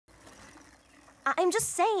I'm just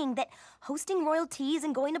saying that hosting royal teas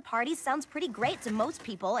and going to parties sounds pretty great to most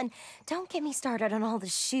people, and don't get me started on all the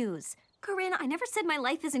shoes. Corinne, I never said my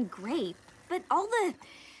life isn't great, but all the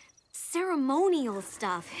ceremonial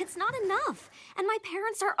stuff, it's not enough. And my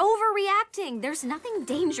parents are overreacting. There's nothing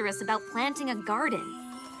dangerous about planting a garden.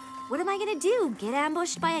 What am I gonna do? Get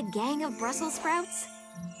ambushed by a gang of Brussels sprouts?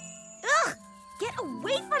 Ugh! Get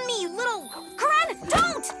away from me, you little... Corinne,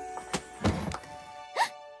 don't!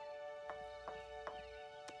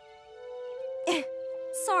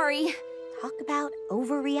 Sorry. Talk about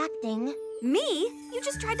overreacting. Me? You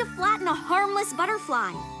just tried to flatten a harmless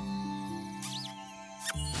butterfly.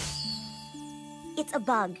 It's a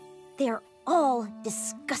bug. They're all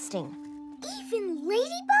disgusting. Even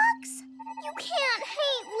ladybugs? You can't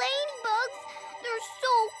hate ladybugs. They're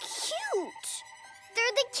so cute.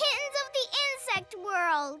 They're the kittens of the insect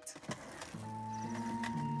world.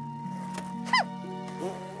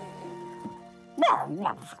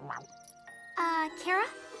 Kara?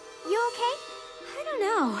 You okay? I don't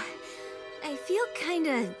know. I feel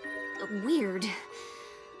kinda weird.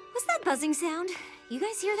 What's that buzzing sound? You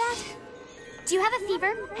guys hear that? Do you have a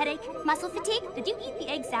fever, headache, muscle fatigue? Did you eat the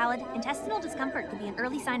egg salad? Intestinal discomfort could be an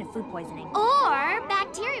early sign of food poisoning. Or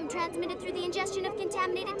bacterium transmitted through the ingestion of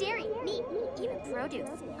contaminated dairy, meat, even produce.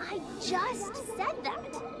 I just said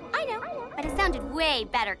that. I know, but it sounded way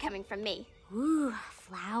better coming from me. Ooh,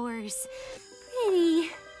 flowers.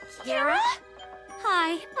 Pretty. Kara?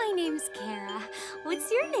 Hi, my name's Kara.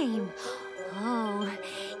 What's your name? Oh,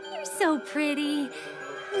 you're so pretty.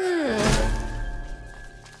 Ugh.